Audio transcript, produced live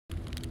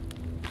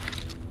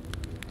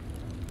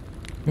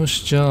よ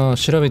し、じゃあ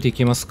調べてい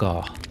きます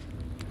か。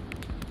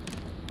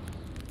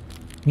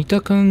見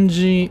た感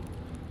じ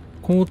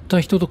凍っ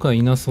た人とか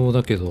いなそう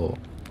だけど。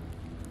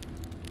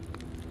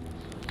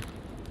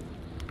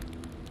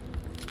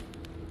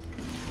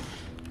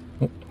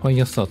お、ファイ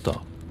ヤースタータ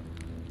ー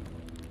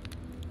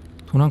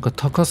と、なんか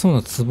高そう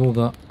な壺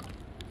が。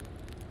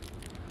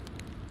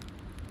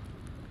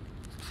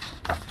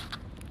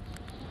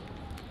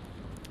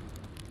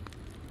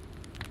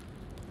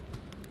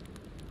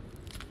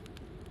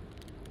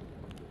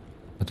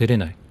出れ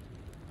ない。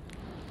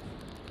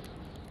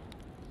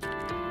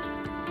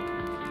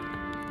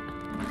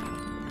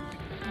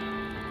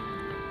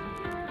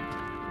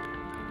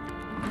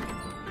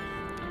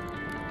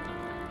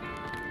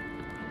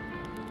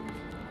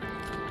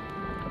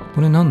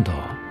これなんだ？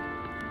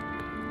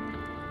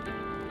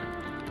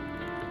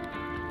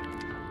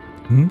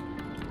ん？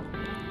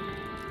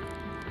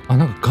あ、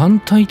なんか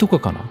眼帯とか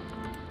かな？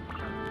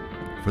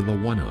 For the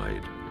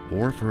one-eyed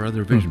or for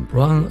other vision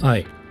One problems,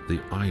 eye。the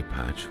eye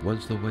patch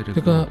was the way to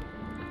て go. か、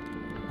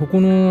こ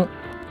この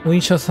お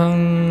医者さ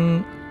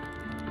ん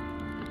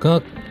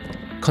が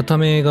片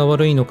目が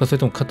悪いのか、それ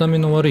とも片目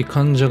の悪い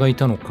患者がい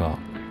たのか。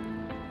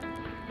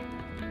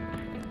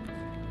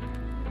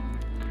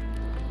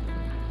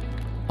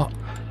あ、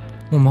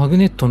もうマグ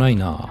ネットない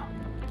な。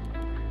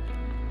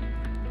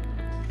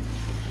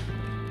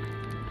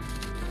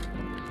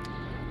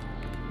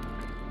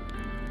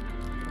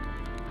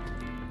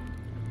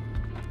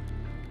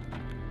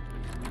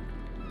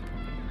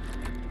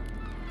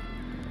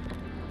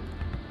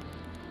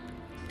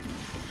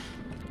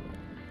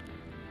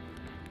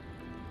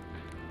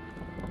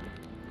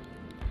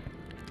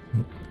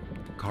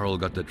Carl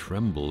got the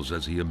trembles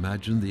as he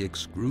imagined the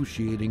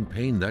excruciating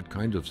pain that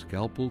kind of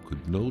scalpel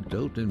could no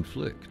doubt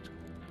inflict.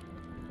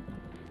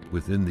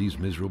 Within these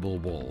miserable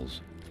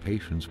walls,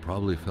 patients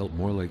probably felt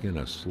more like in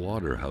a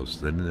slaughterhouse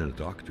than in a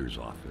doctor's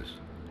office.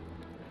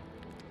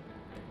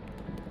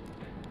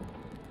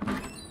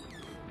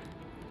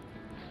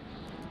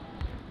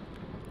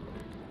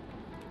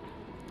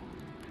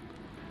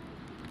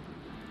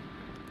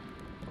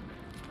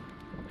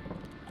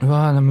 う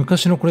わー、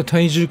昔のこれ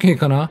体重計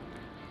かな。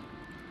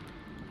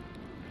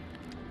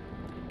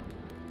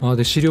あ、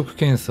で視力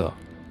検査。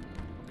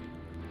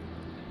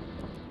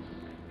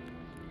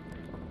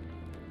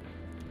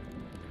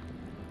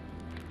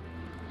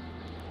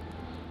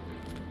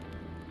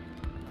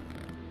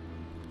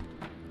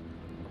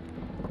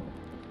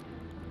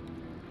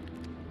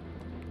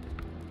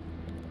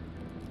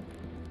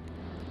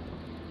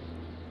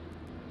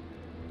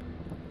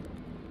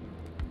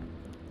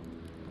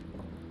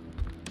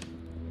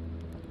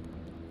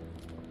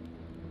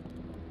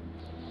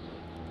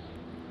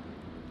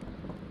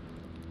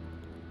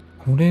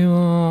これ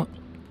は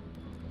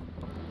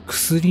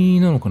薬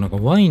なのかなんか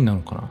ワインな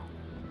のかな。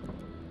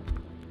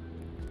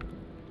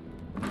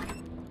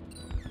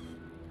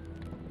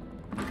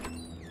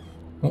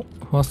お、フ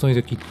ァーストエイ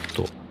ドキッ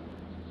ト。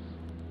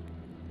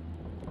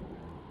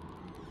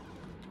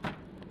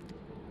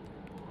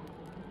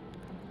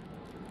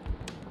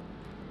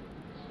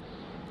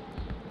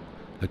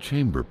A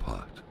chamber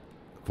pot.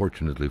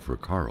 Fortunately for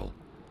Carl,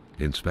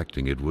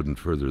 inspecting it wouldn't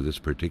further this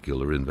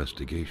particular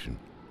investigation.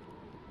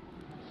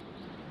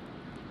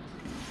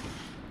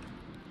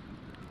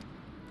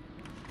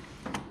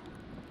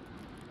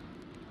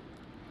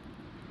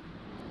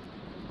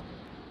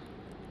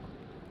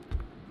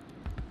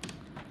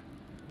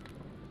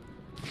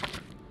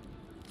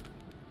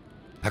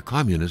 A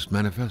Communist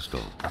Manifesto.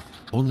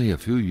 Only a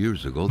few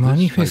years ago,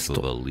 this type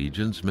of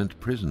allegiance meant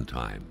prison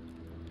time.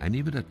 And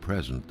even at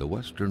present, the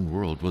Western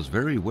world was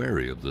very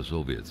wary of the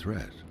Soviet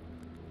threat.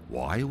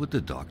 Why would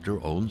the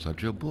doctor own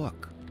such a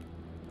book?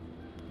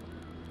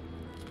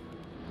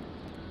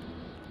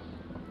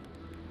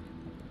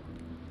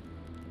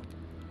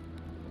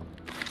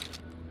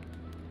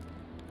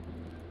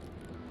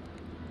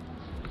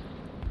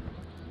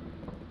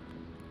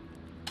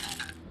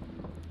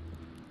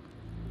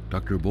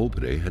 Dr.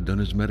 Beaupre had done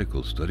his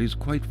medical studies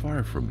quite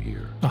far from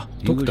here.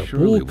 He was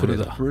surely one of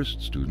the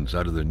first students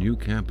out of the new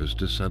campus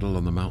to settle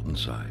on the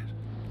mountainside.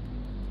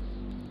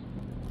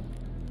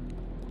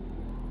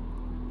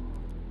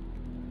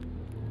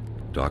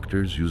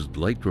 Doctors used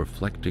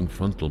light-reflecting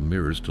frontal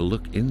mirrors to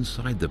look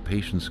inside the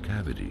patient's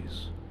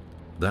cavities.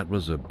 That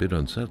was a bit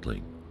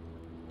unsettling,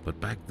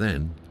 but back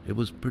then, it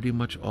was pretty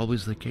much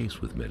always the case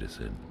with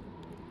medicine.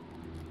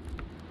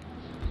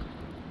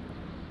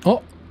 あ、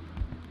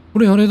こ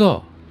れあれ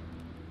だ。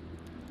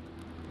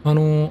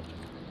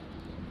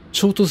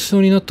衝突しそ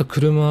うになった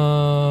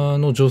車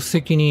の助手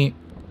席に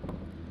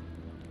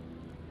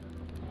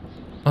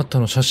あった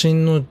の写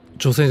真の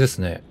女性です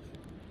ね。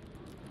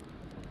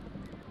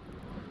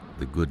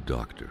The good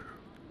doctor,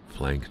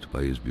 flanked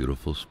by his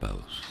beautiful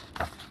spouse.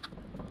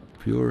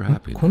 Pure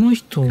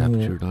happiness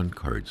captured on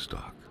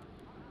cardstock.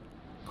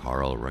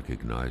 Carl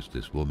recognized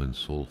this woman's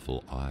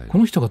soulful eyes. こ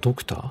の人がド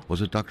クター？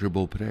 Was it Dr.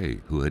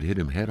 Beaupre who had hit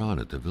him head on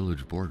at the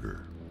village border?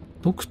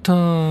 ドクタ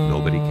ー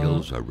Nobody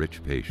kills a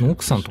rich patient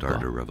to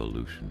start a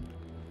revolution.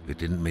 It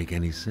didn't make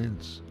any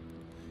sense.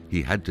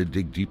 He had to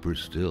dig deeper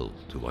still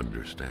to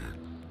understand.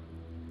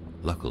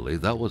 Luckily,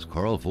 that was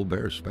Carl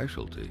Faubert's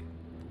specialty.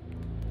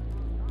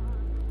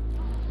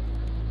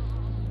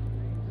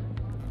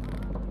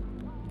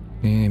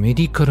 メ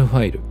ディカルフ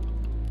ァイル。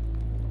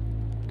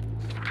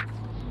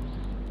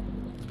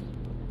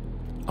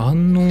ア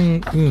ンノンウ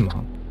ーマ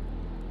ン。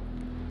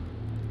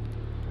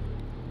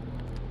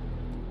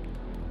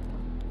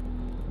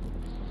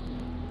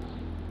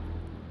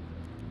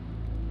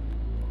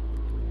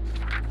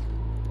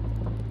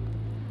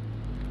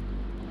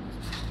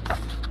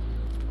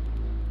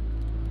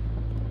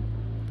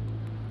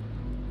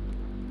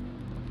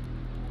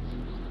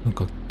なん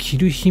かキ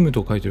ルヒム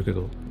と書いてるけ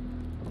ど、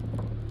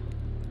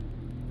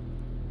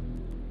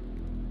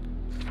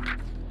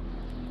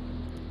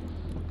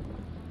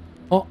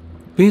あ、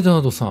ベダ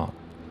ードさん。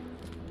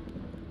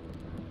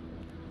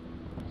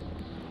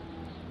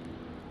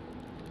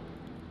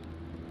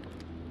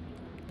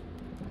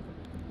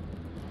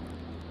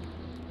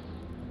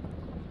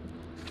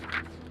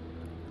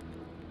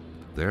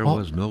There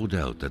was no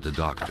doubt that the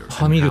doctor and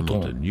ハミルト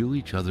ン。 Hamilton knew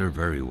each other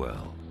very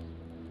well.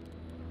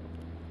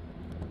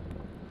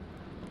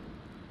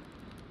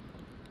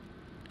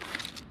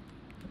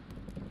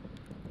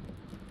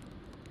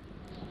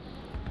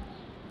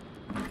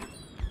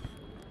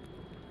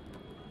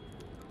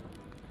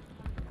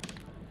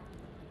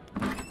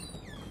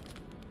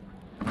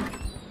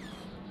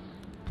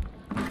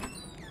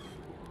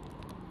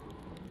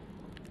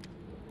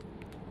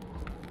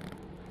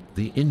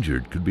 The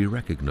injured could be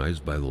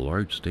recognized by the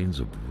large stains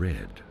of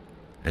red,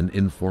 an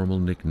informal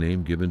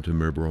nickname given to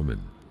Merbromen,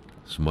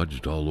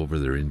 smudged all over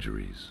their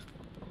injuries.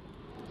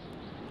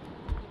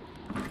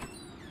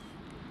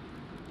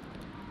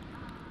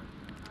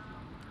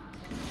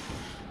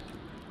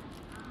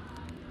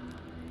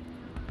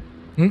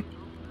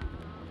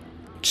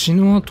 血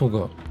の跡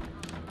が。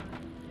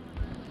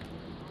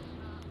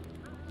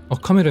あ、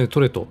カメラで撮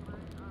れと。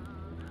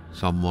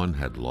 Someone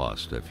had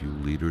lost a few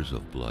liters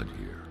of blood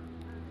here.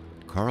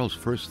 Carl's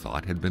first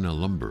thought had been a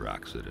lumber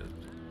accident,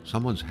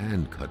 someone's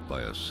hand cut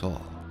by a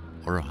saw,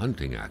 or a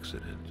hunting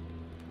accident.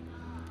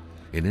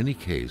 In any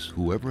case,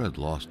 whoever had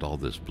lost all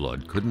this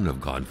blood couldn't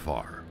have gone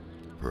far.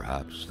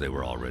 Perhaps they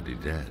were already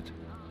dead.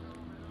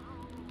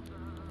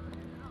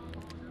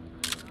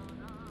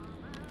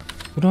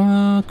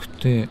 暗く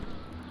て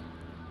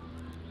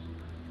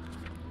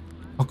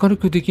明る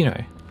くできな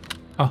い。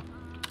あ、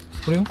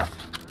これを、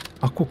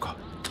あ、こうか。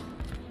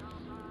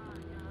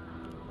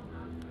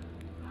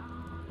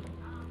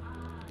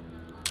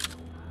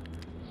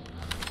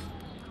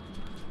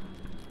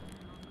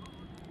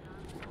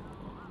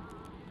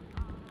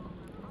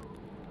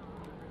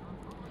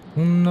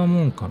こんな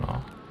もんか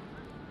な。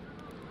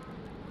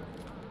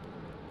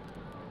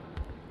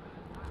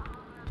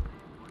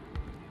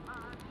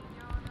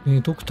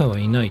ドクターは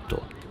いない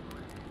と。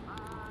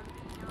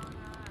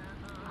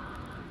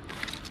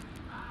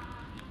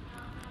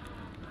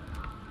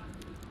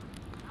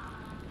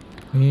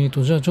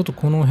じゃあちょっと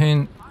この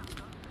辺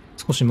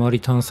少し周り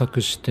探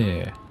索し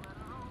て、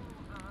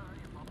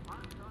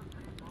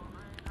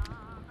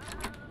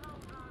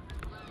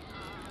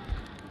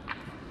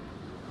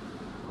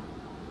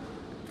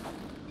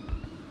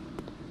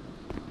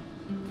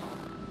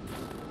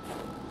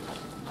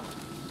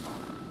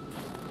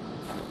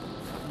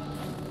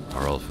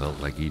Carl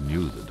felt like he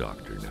knew the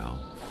doctor now.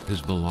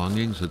 His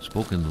belongings had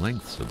spoken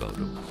lengths about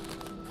him.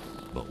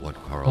 But what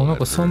Carl あ、なん had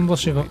か heard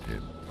桟橋が。 worried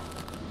him.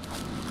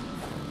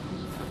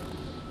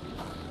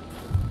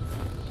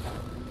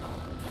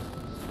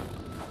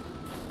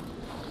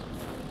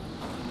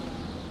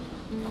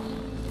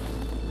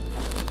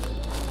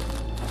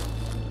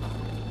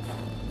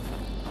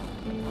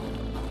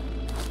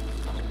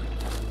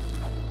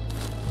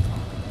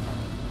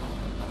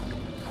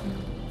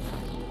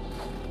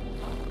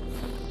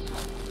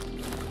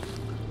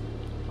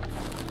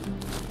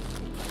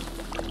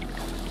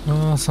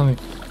 ああ、寒い。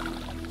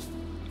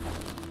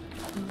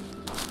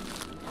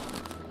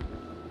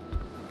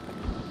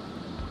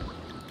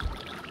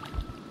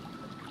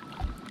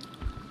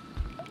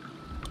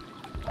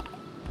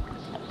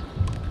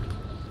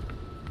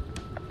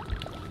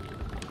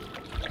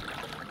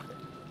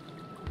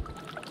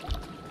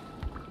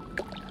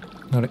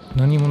あれ、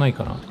何もない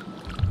かな。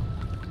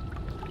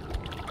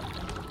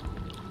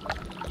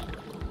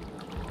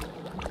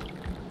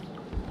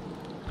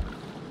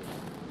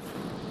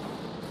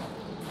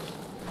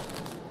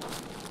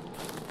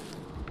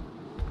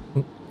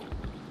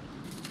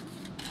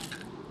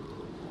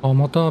あ、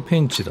またペ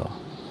ンチだ。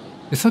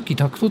で、さっき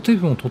ダクトテー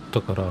プも取っ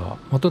たから、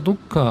またどっ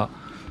か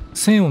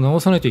線を直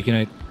さないといけ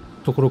ない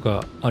ところ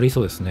がありそ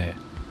うですね。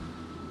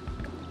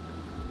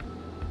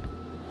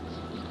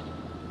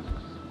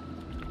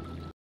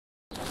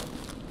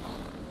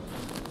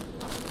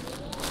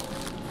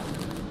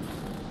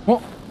あ、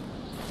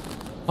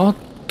あっ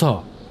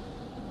た。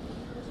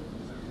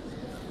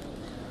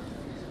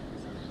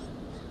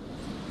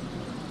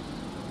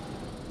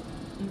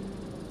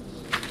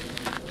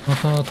ま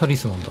たタリ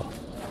スマンだ。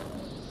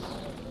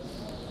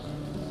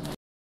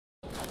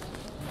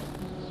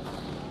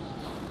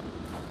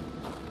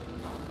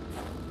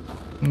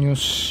よ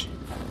し。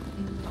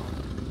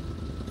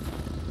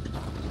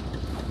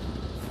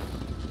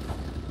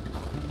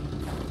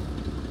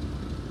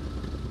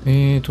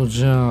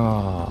じゃ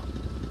あ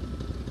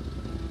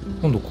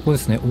今度ここで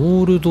すね。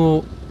オール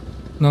ド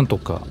なんと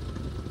か。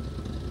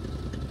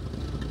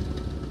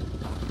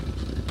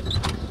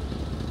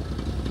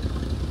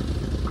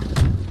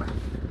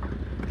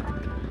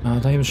あ、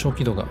だいぶ小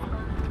気度が。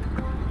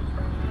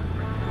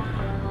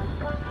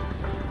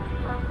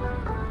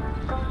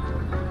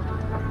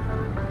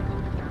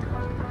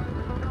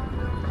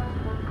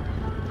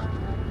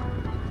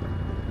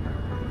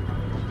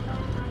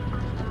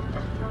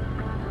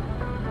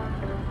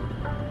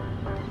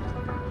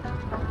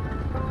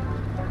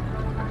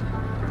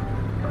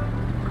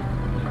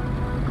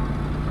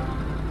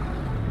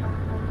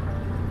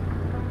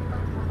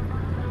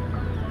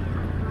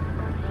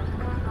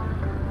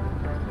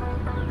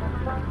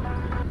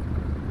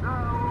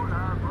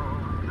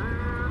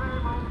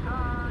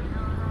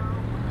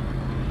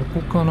こ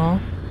こかな。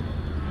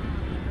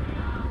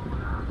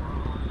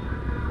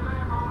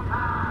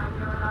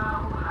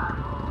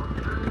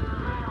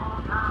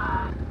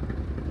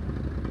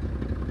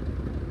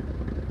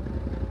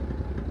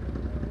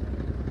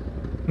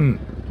うん。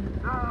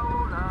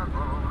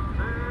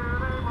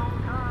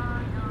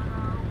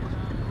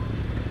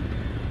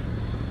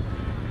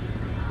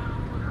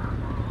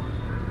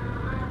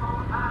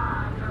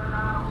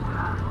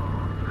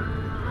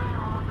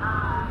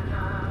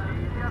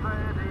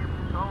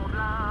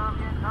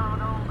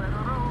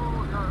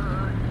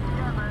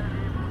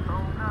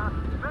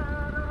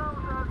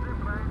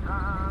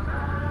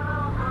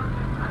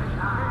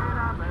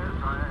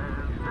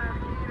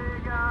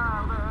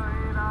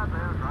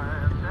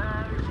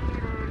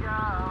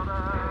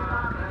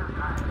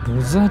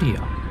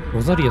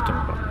ロザリアっての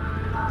か。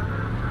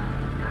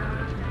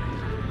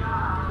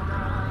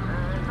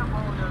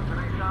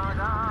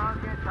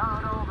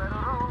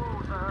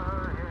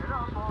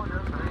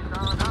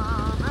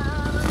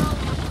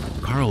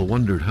Carl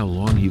wondered how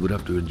long he would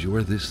have to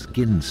endure this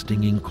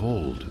skin-stinging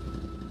cold.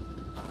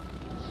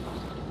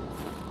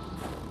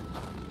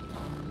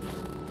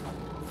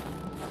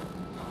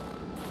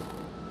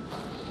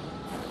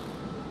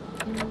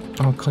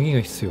 あ、鍵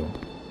が必要。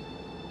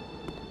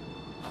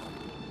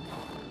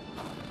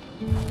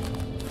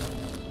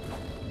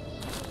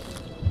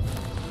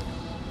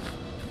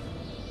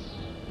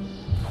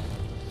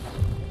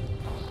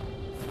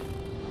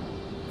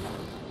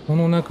こ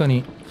の中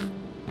に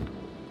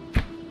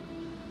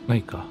な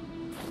いか。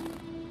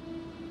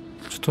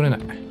取れ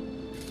ない。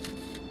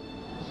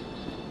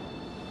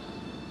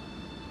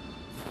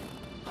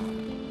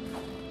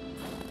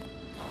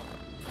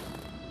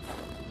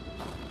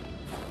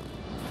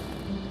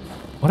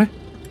あれ？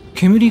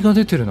煙が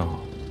出てるな。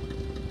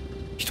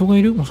人が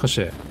いる？もしかし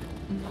て。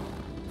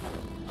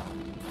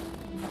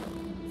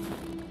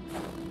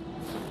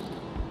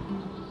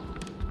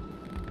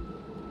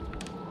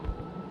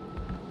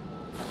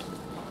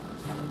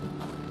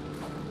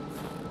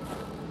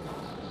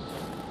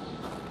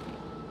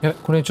いや、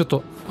これちょっ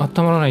と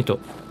温まらないと。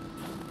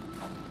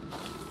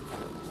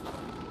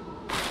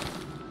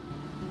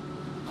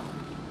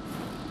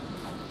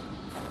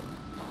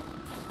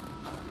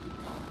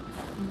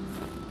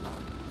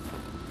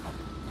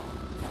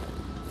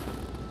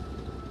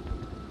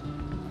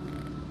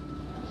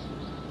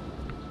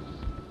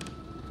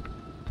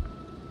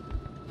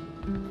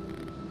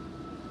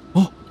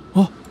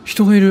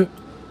人がいる。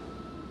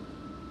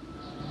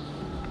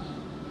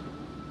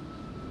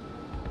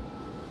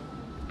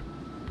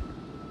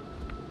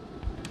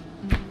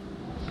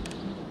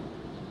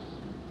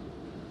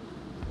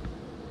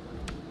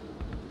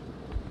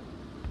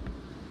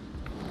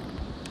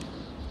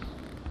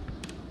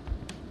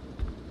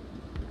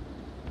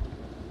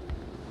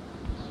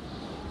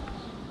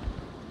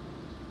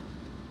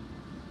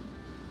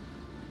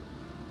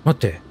待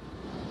って。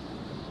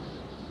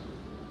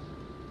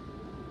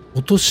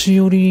お年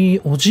寄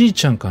りおじい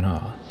ちゃんか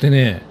な。で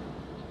ね、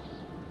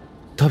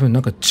多分な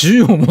んか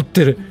銃を持っ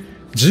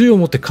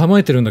て構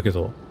えてるんだけ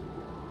ど。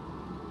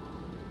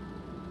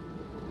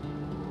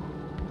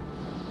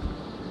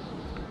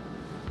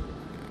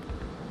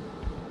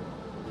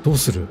どう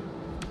する？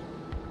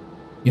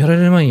やら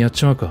れる前にやっ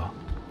ちまうか。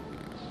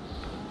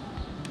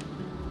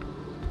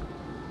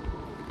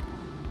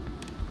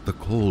The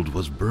cold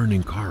was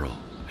burning Carl.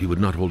 He would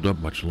not hold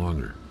up much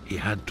longer. He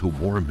had to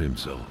warm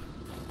himself.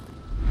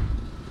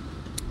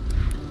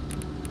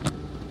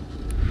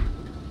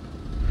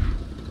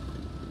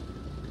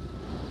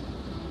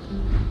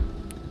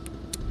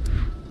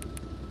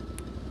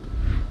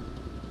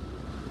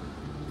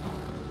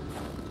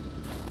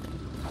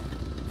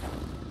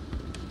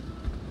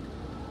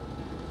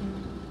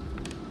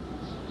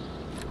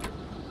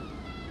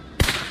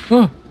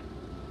 Oh,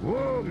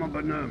 mon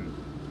bonhomme.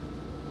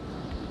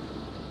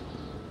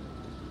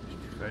 Tu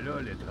fais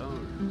là, l'étrange.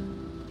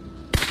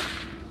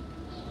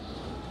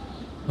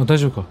 あ、大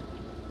丈夫か。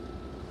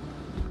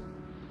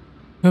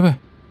やばい、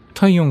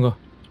体温が。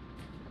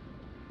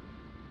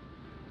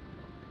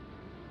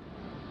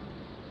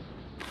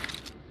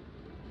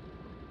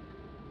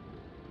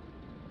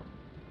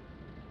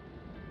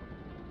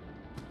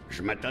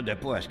Je m'attendais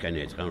pas à ce qu'un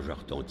étrange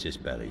retentisse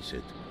par ici.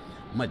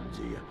 Moi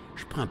te dire,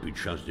 je prends plus de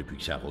chance depuis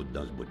que ça rôde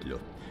dans ce bout-là.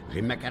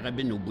 J'ai ma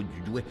carabine au bout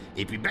du doigt,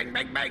 et puis bang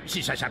bang bang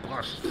si ça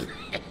s'approche.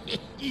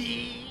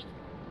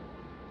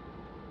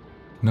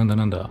 なんだ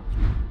なんだ。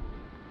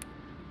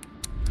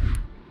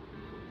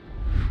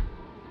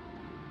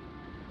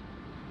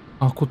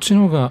あ、こっち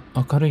の方が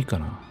明るいか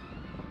な。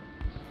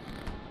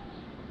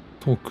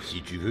トーク。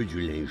Si tu veux du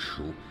linge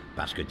chaud,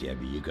 parce que t'es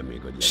habillé comme un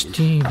gars de la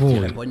Ch'ti ville, boy.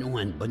 t'irais pas non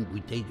à une bonne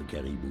bouteille de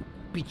caribou,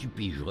 puis tu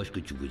pigeras ce que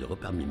tu voudras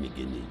parmi mes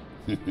guenilles.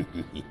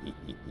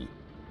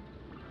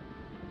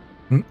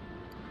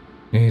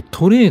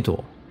 トレー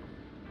ド。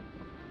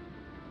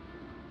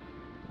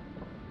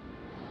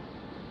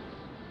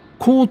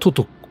コート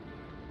と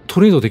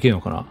トレードできる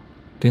のかな。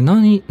で、な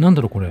ん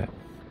だろうこれ。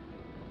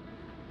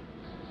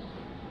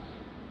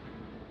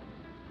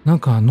なん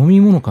か飲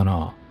み物か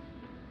な。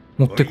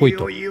持ってこい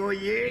と。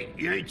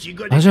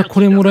あ、じゃあこ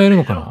れもらえる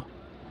のかな。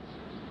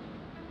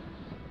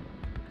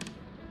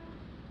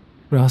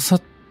これ、漁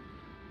っ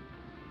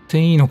て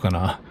いいのか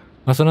な。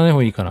漁らない方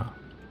がいいかな。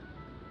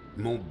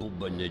Mon beau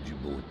bonnet du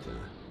beau temps.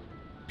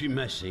 Puis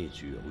ma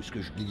ceinture, où est-ce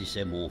que je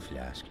glissais mon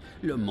flasque.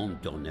 Le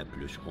monde tournait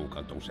plus rond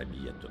quand on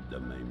s'habillait tout de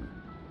même.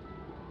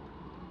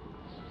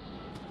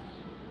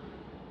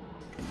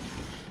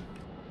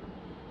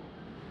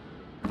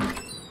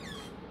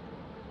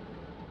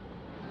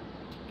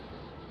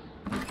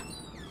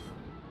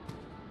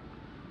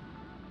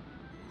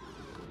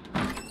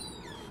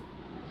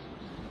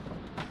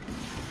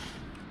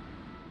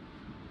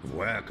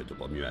 Vois que t'as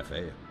pas mieux à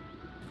faire.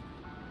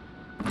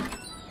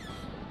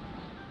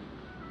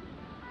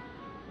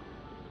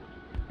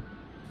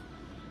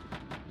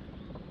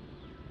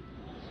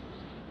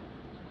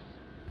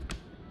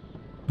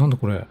 なんだ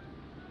これ。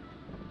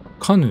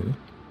カヌー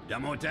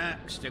Dans mon temps,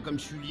 c'était comme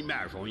sur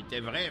l'image. On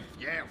était vrais,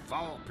 fiers,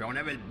 forts, puis on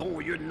avait le bon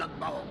lieu de notre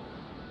bord.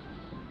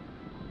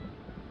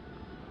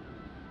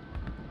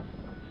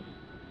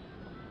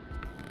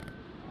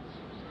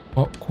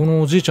 あ、こ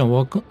のおじいちゃん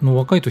の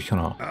若い時か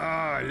な。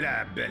Ah,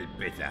 la belle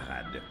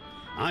pétarade.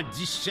 En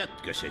 17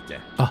 que c'était.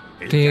 あ、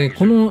で、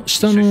この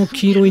下の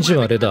黄色い字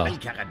はあれだ。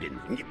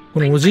こ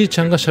のおじいち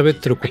ゃんが喋っ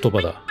てる言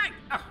葉だ。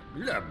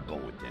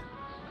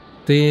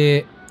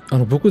で、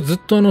僕ずっ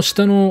と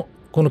下の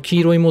この黄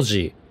色い文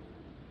字、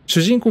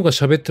主人公が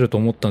喋ってると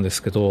思ったんで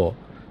すけど、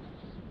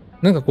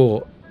なんか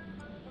こ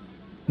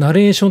う、ナ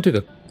レーションとい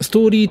うか、スト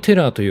ーリーテ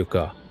ラーという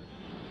か、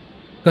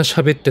が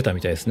喋ってた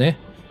みたいですね。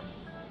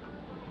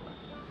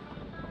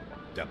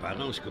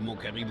D'apparence que mon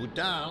caribou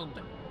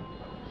tarde.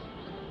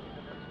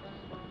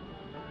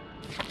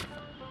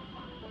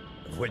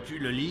 Vois-tu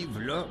le livre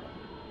là?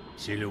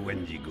 C'est le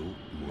Wendigo.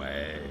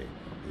 Ouais.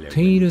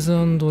 Tales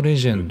and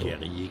Legends. Le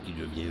guerrier qui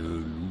devient un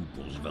loup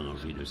pour se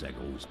venger de sa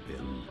grosse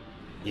peine.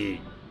 Et...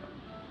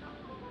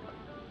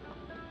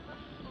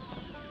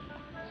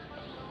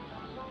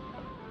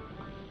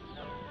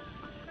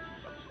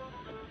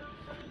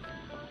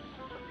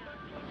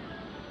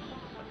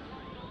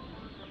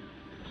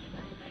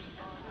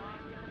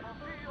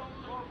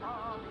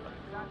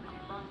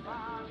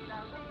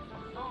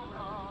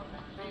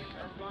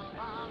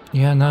い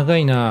や、長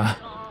いな。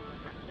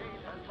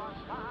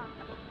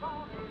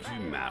Tu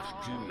marches,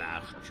 tu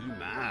marches, tu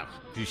marches.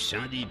 Tu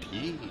sens des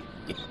pieds.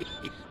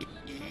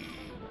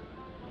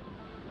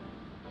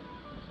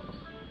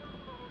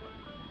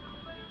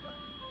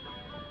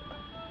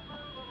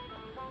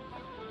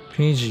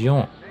 ページ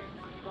4。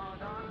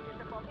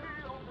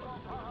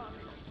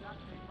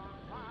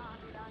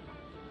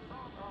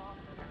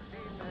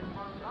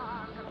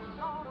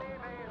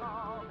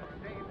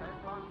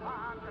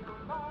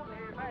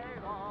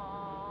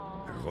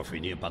Je vais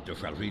finir par te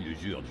charger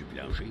l'usure du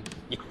plancher.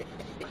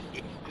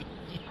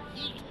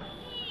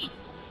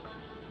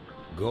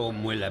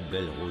 Gomme-moi la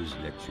belle rose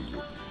la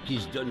tulipe, qui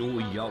se donne au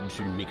yob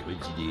sur le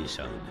mercredi des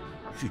cendres.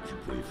 Si tu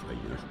peux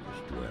effrayant cette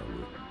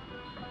histoire-là.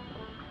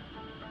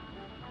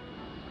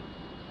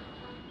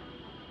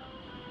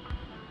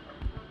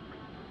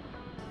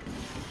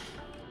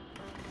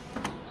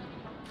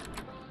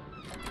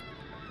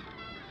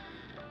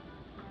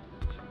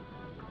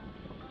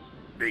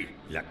 Hé,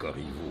 la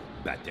Corriveau,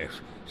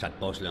 Batèche, ça te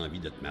passe l'envie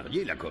de te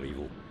marier, la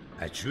Corriveau.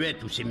 Elle tuait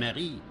tous ses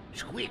maris,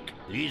 squick,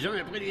 les uns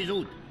après les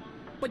autres.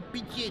 Pas de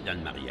pitié dans le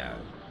mariage.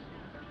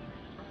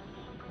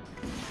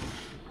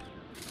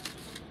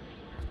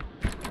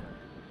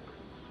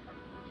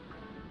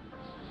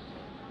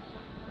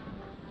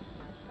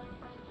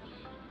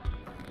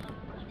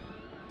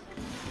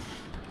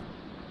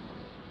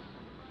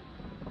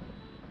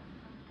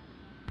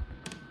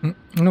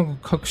ん、なん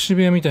か隠し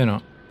部屋みたい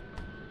な。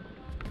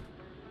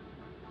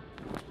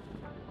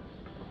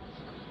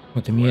待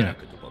って、見えない。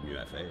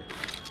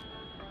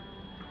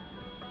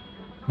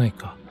ない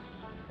か。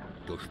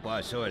Touche pas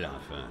à ça, l'enfant.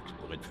 Tu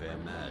pourrais te faire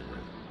mal.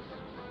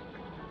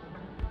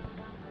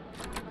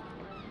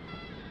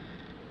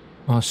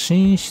 あ、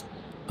寝室、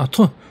あ、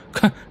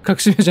隠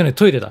し部屋じゃない、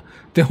トイレだ。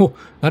でも、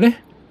あ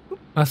れ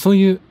あ、そう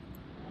いう、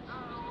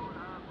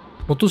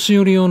お年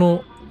寄り用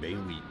の、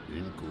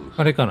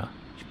あれかな。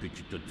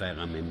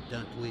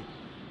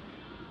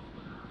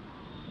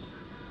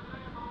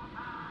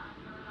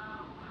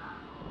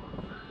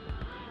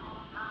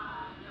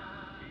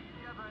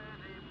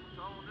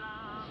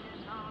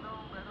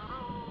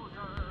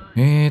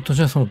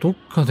じゃあそのどっ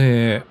か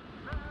で、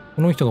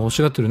この人が欲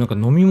しがってるなんか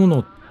飲み物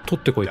を取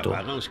ってこいと。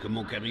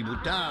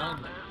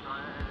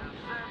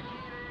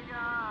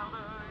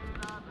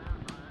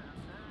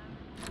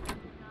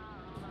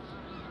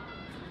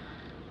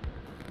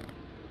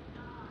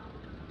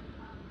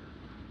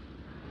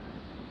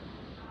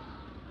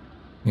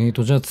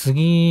じゃあ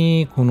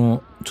次、こ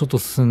の、ちょっと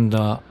進ん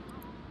だ、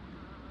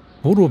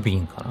ボロビ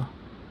ンかな。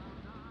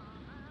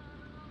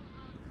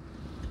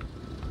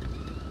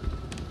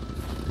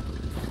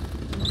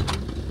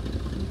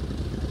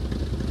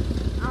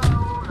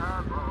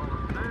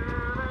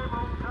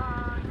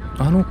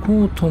あの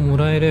コートをも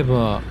らえれ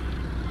ば、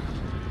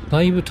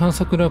だいぶ探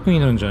索楽に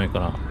なるんじゃないか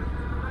な。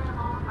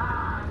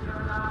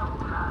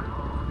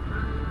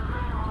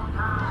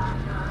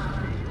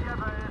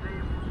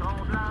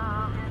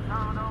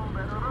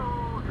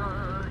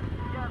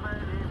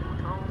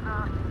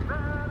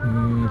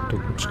こ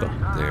っちか。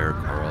There,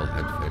 Carl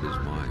had fed his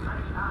mind,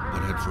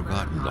 but had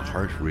forgotten the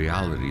harsh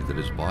reality that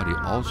his body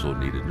also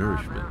needed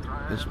nourishment,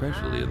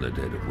 especially in the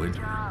dead of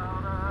winter.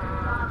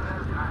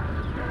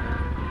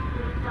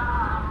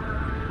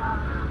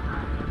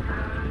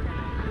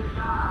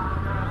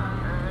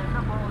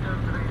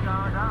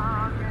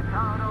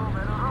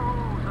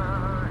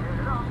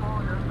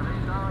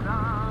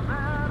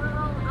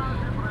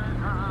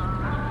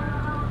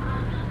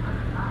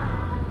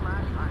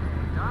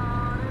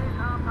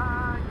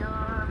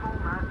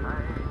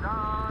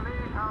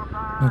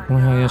こ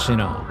の辺怪しい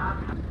な。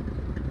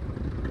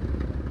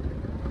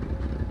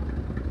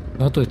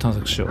後で探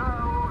索しよう。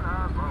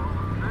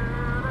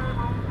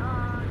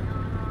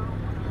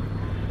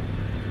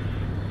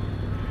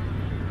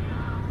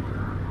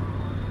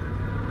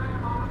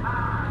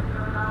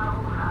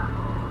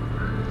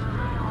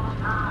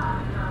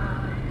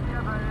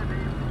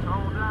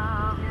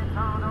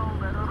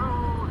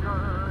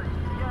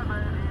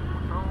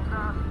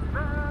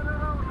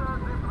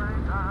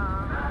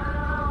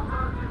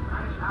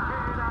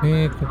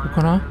ここ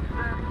かな。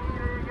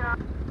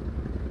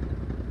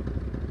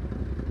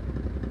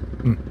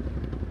うん。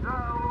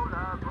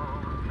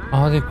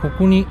で、こ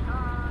こに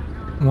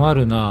もあ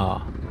る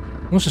な。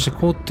もしかして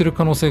凍ってる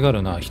可能性があ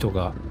るな、人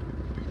が。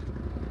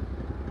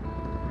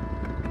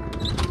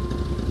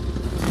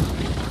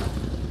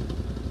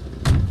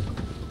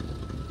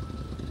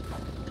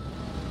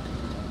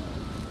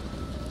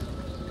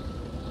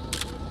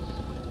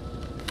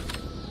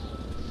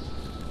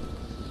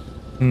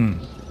うん。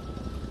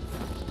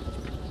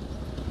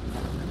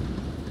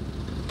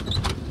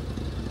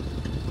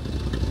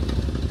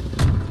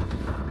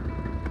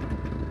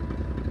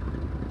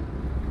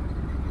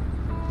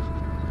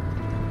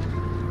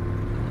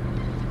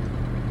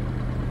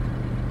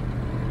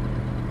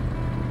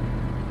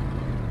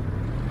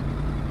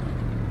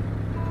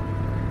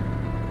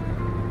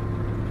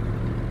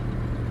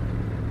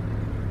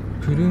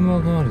車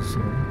があるぞ。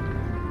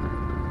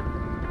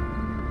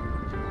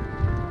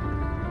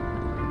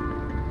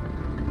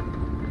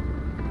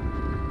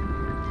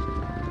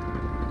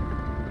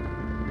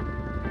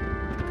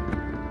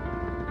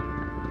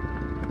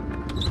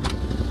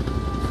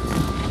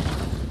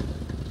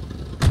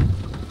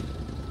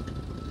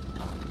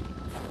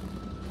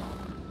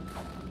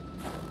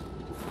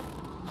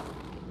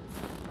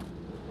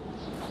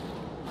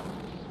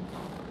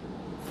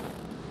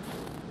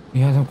い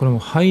や、でもこれもう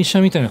廃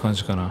車みたいな感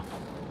じかな。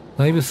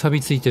だいぶ錆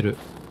びついてる。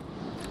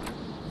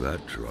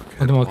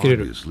でも開けれ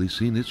る。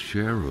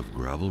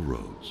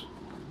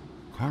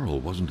Carl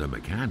wasn't a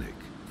mechanic,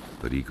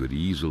 but he could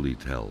easily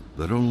tell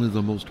that only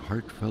the most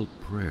heartfelt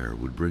prayer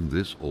would bring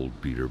this old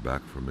beater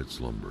back from its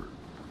slumber.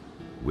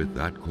 With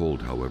that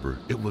cold, however,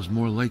 it was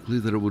more likely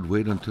that it would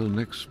wait until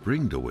next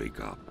spring to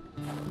wake up.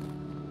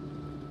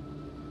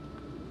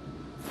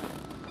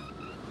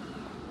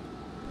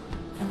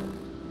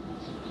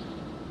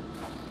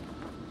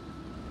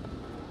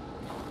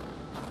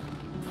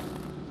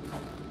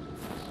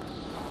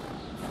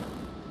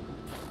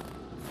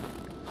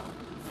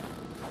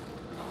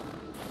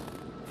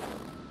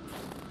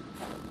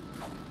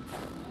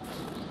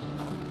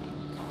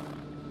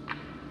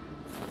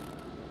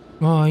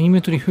 インベ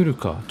ントリフル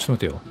か。ちょっ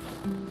と待てよ。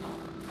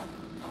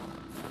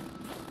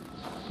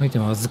アイテ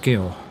ム預け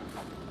よう。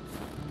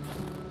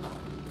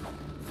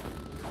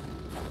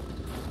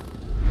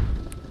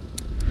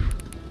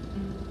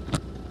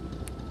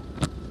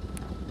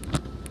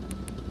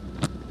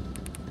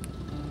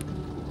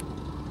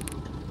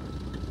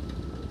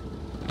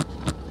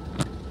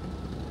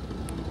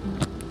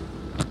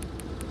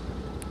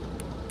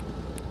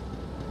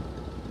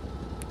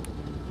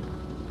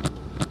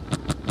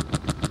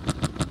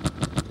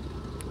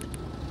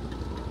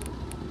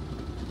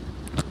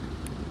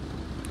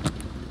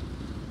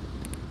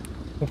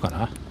こうか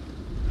な。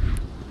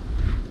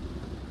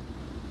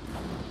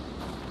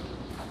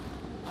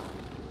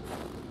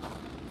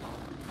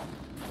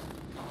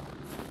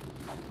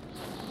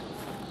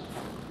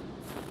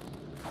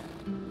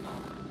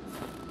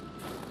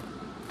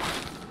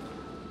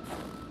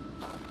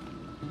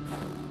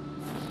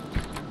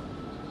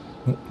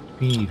お、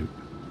ビール。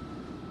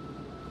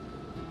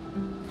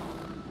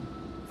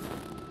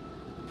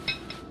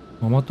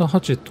あ、またハ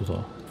チェット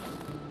だ。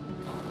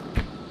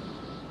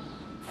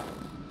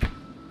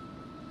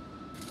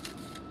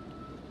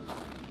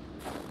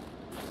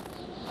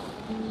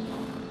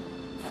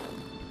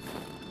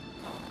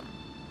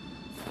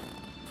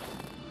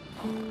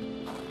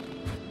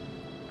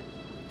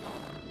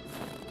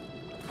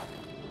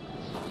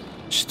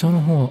下の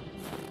方。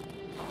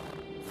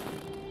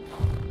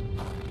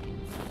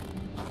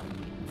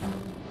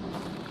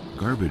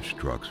Garbage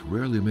trucks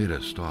rarely made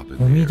a stop in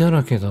ゴミ there. だ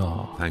らけだ。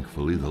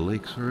 Thankfully, the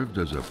lake served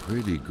as a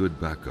pretty good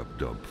backup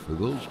dump for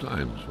those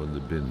times when the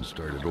bins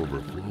started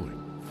overflowing.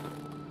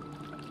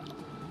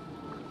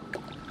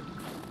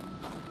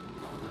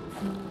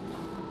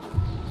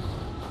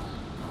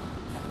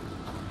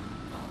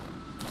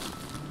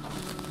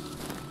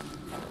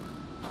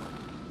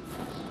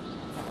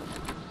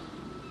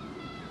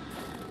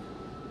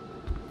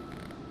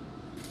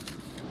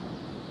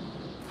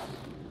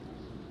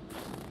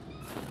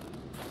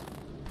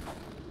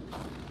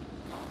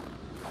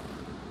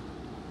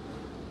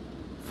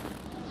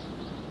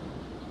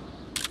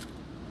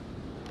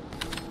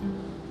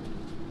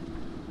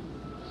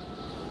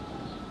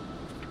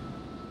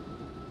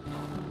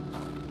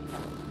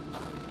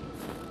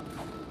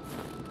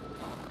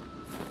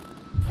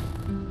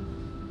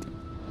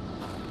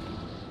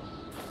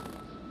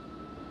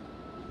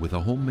 With a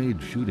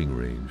homemade shooting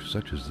range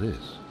such as this,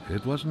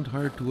 it wasn't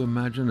hard to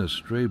imagine a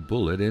stray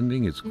bullet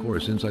ending its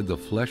course inside the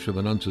flesh of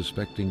an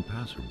unsuspecting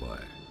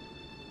passerby.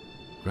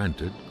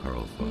 Granted,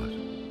 Carl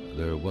thought,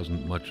 there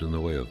wasn't much in the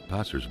way of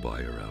passersby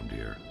around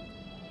here.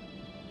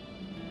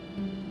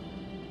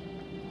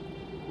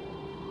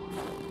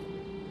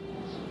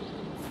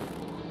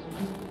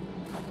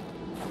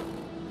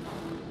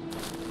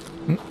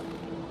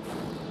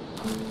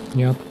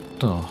 やっ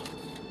た。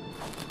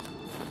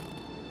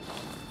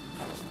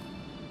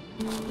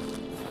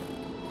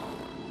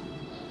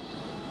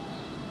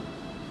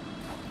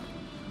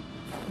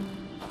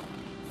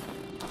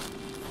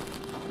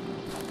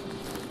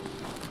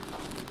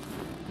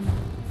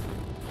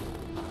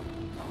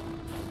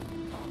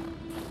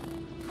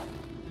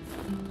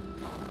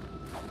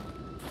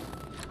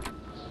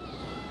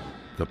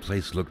The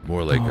place looked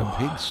more like a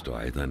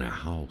pigsty than a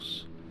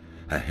house.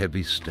 A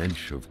heavy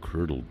stench of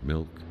curdled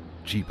milk,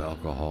 cheap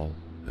alcohol,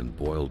 and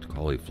boiled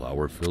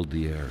cauliflower filled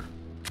the air.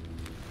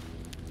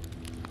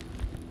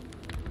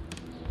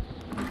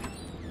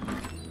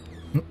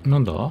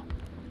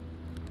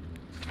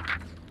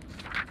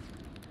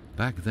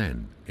 Back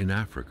then, in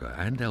Africa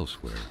and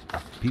elsewhere,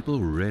 people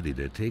were ready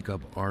to take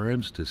up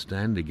arms to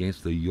stand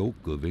against the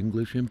yoke of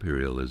English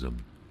imperialism.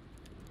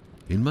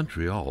 In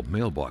Montreal,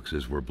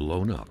 mailboxes were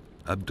blown up,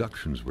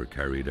 abductions were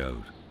carried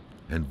out,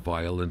 and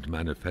violent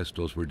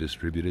manifestos were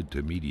distributed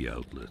to media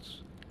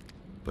outlets.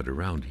 But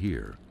around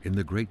here, in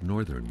the great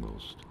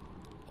northernmost,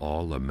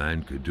 all a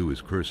man could do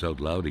is curse out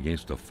loud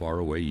against a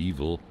faraway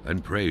evil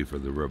and pray for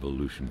the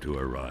revolution to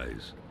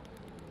arise.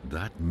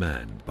 That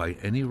man, by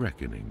any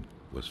reckoning,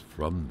 was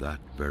from that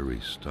very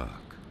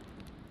stock.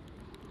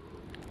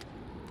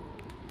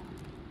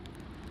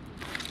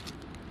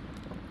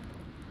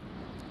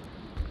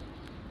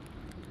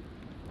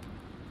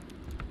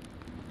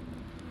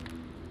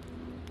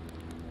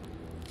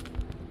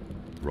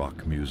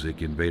 Rock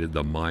music invaded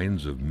the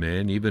minds of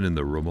men even in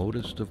the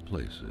remotest of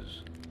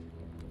places.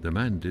 The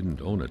man didn't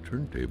own a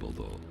turntable,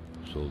 though,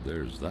 so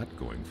there's that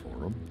going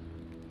for him.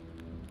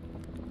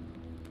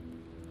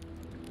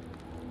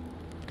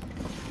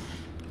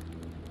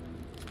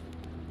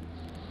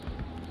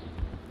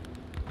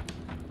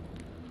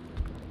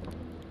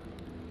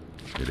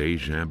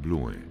 Jean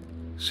Blouin.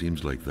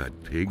 Seems like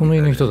that pig had a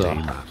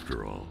name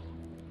after all.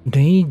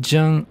 レイジ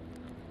ャン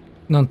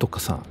なんとか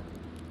さん。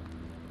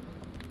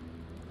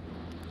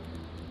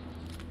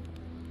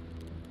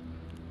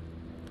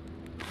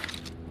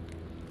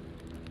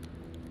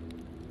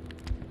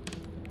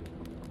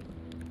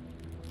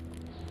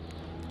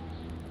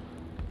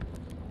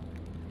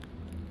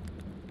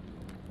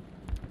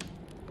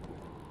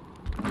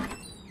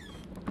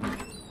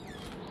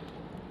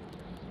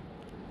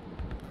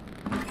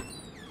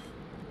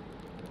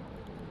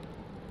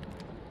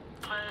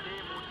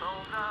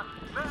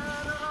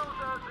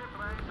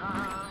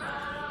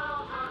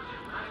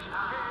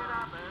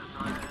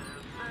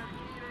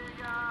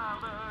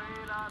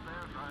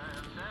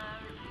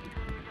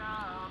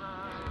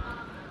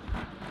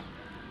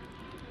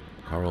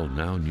Carl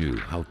now knew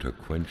how to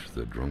quench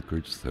the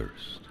drunkard's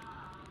thirst.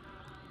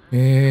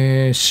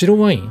 白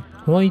ワイン、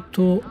ホワイ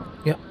ト、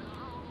いや、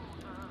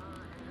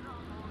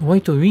ホワ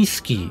イトウイ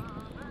スキー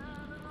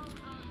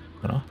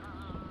かな。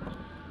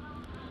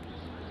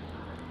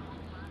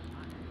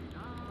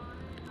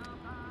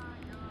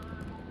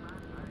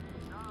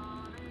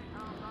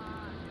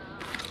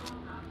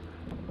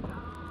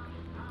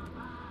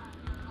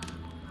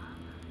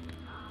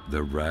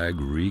The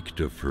rag reeked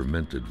of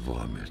fermented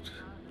vomit.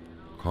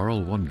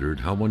 Carl wondered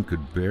how one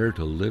could bear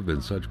to live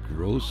in such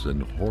gross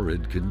and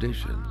horrid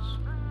conditions.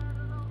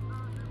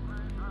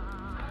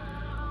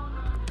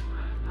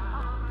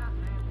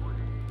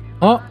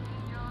 Ah!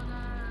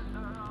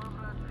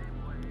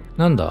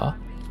 なんだ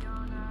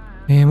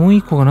もう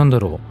一個がなんだ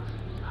ろう。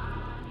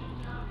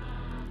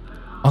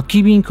空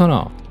き瓶か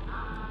な。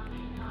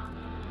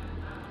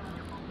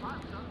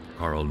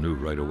Carl knew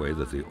right away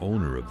that the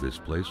owner of this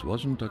place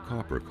wasn't a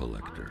copper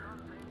collector.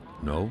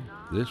 No,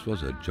 this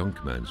was a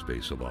junkman's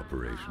base of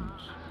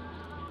operations.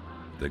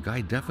 The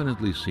guy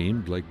definitely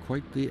seemed like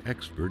quite the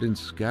expert in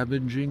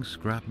scavenging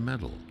scrap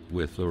metal,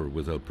 with or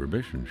without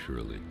permission,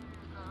 surely.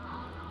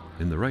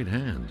 In the right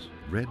hands,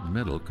 red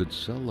metal could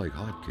sell like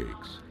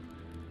hotcakes.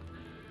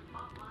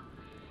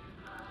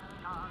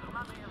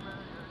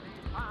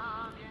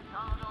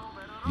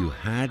 You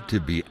had to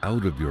be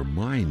out of your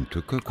mind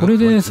to cook これ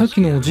でさっき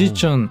のおじい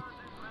ちゃん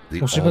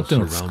欲しがって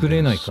るの作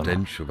れないかな。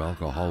 stench of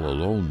alcohol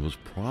alone was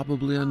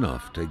probably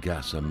enough to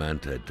gas a man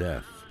to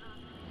death.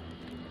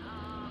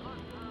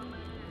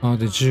 あ、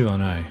で銃は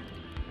ない。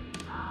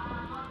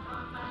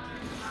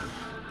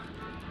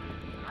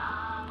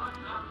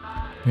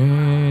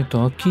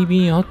空き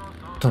瓶あっ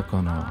た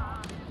かな。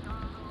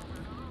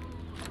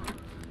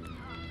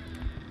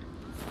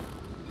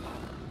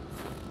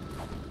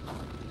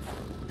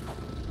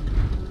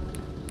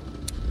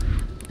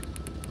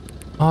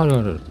ある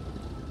ある。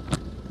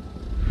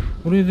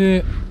これ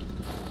で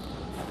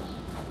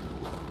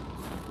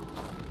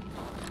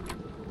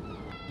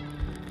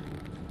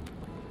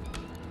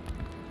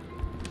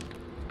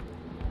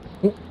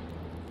お、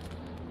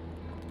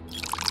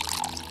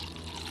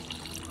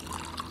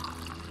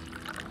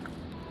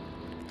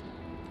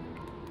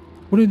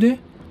これで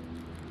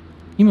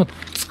今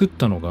作っ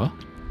たのが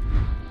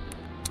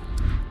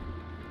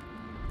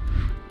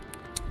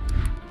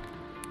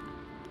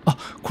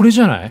これ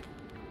じゃない？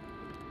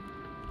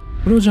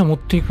これをじゃあ持っ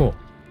ていこ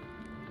う。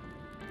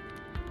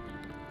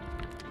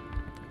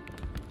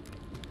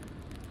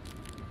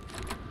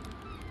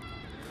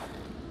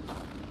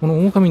こ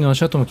の狼の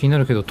足跡も気にな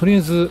るけど、とりあ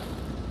えず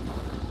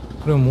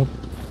これを持っ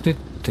てっ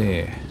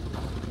て、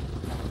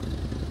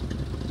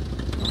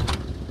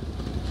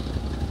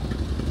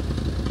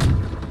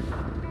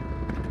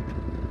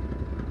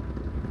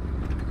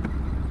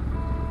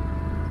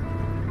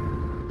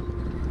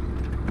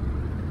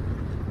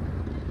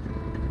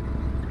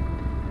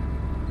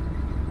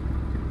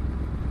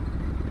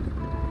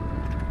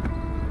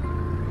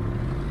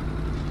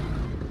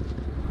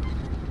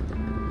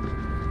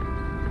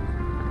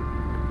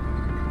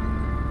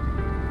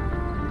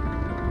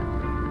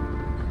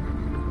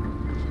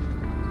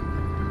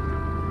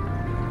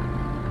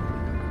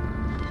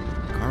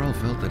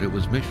Felt that it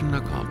was mission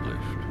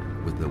accomplished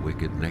with the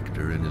wicked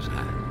nectar in his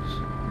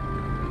hands.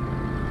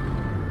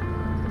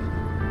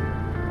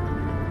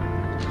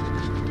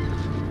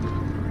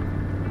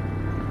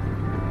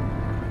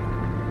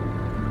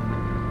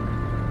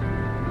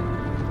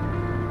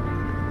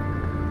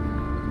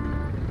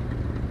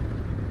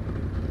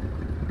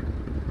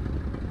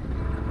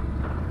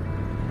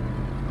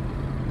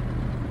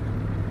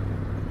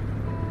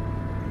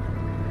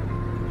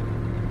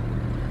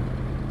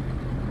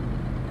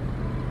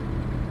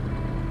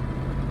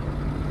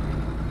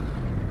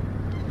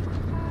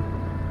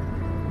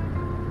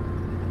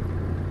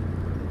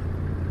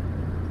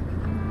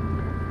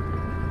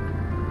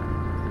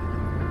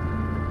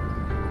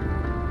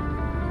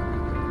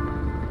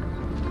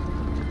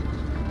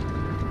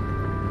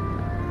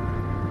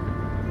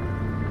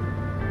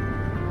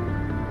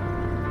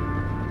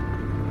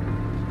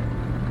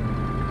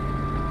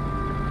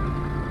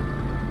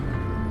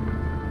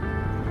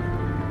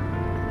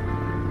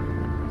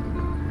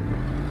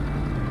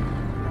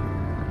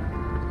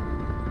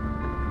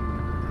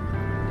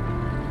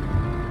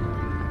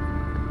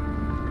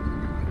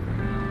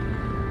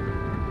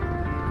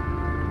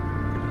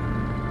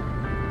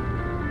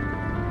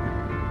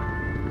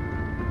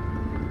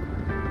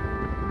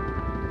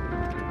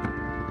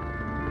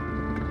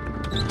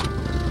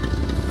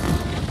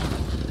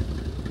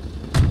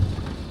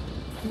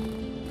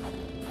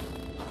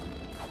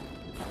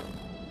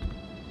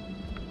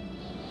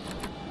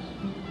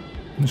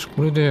よし、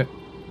これで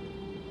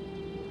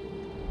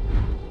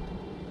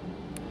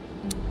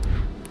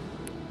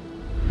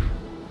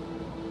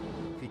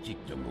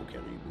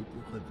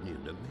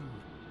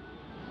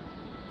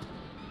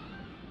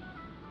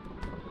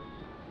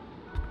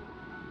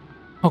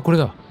これ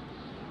だ。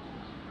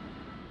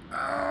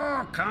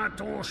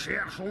Quand on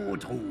cherche, on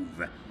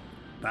trouve.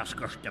 Parce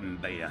que je t'aime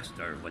bien,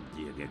 Astor, je vais te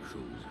dire quelque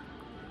chose.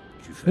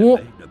 Tu fais bien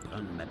de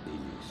prendre ma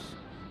pénis.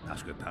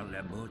 Parce que par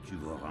là-bas, tu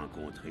vas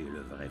rencontrer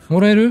le vrai froid. も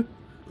らえる？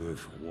 Un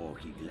froid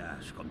qui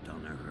glace comme t'en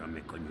as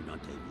jamais connu dans ta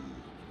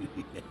vie.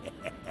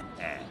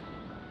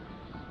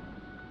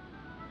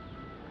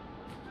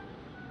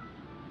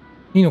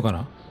 いいのか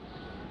な？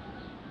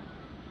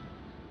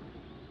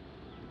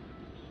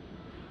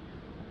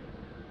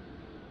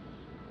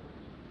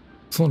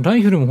そのラ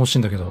イフルも欲しい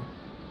んだけど。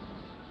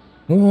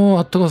おお、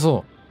あったか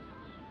そ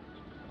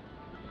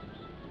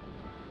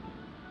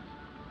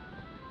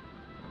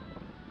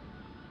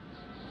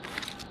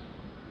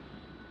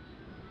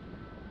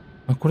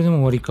う。これでも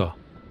終わりか。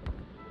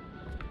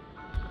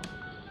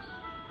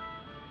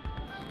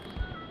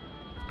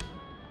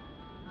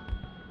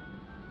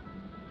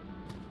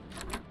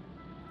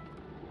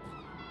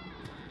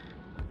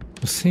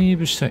セー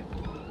ブしたい。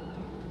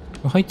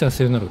入ったら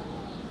セーブになる。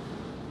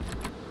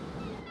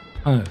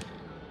はい。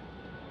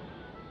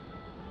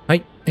は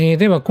い。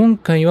では今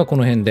回はこ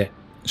の辺で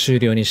終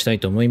了にしたい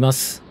と思いま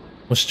す。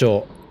ご視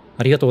聴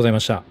ありがとうございま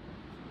した。